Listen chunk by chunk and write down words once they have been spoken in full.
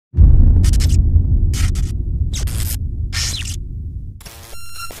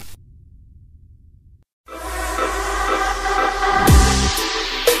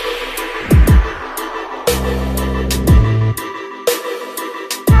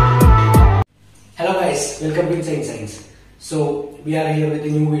guys, welcome to Inside Science. So we are here with a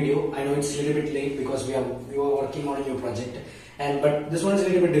new video. I know it's a little bit late because we were working on a new project, but this one is a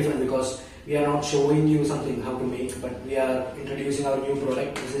little bit different because we are not showing you something how to make, but we are introducing our new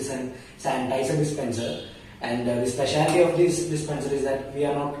product. This is a sanitizer dispenser, and the specialty of this dispenser is that we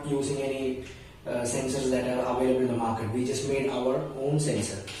are not using any sensors that are available in the market. We just made our own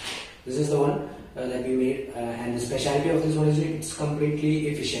sensor. This is the one that we made, and the specialty of this one is it's completely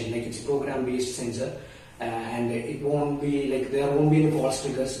efficient, like it's program based sensor, and it won't be like there won't be any false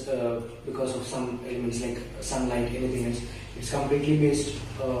triggers because of some elements like sunlight, anything else. It's completely based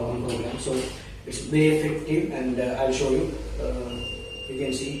on program, so it's very effective, and I'll show you. You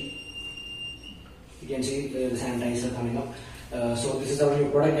can see the sanitizer coming up. So this is our new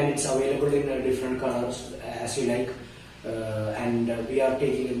product, and it's available in different colors as you like, and we are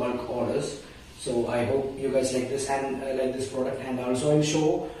taking in bulk orders. So I hope you guys like this and like this product, and also I'll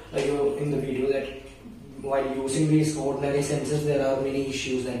show you in the video that while using these ordinary sensors there are many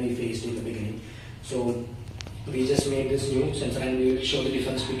issues that we faced in the beginning. So we just made this new sensor and we will show the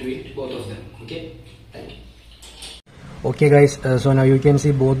difference between both of them. Okay, thank you. Okay guys, so now you can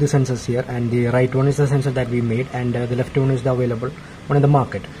see both the sensors here, and the right one is the sensor that we made, and the left one is the available one in the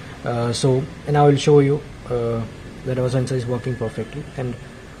market. So now I will show you that our sensor is working perfectly, and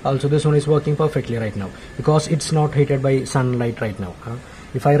also this one is working perfectly right now because it's not heated by sunlight right now.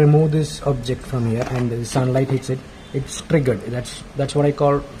 If I remove this object from here and the sunlight hits it, it's triggered. That's what I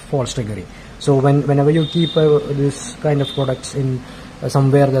call false triggering. So whenever you keep this kind of products in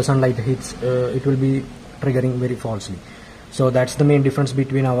somewhere the sunlight hits, it will be triggering very falsely. So that's the main difference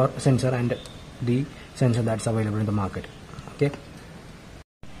between our sensor and the sensor that's available in the market.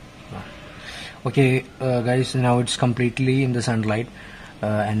 Okay guys, now it's completely in the sunlight,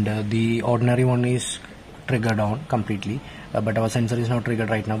 and the ordinary one is triggered on completely, but our sensor is not triggered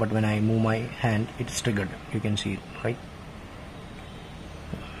right now, but when I move my hand it's triggered. You can see it, right?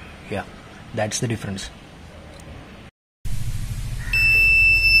 Yeah, that's the difference.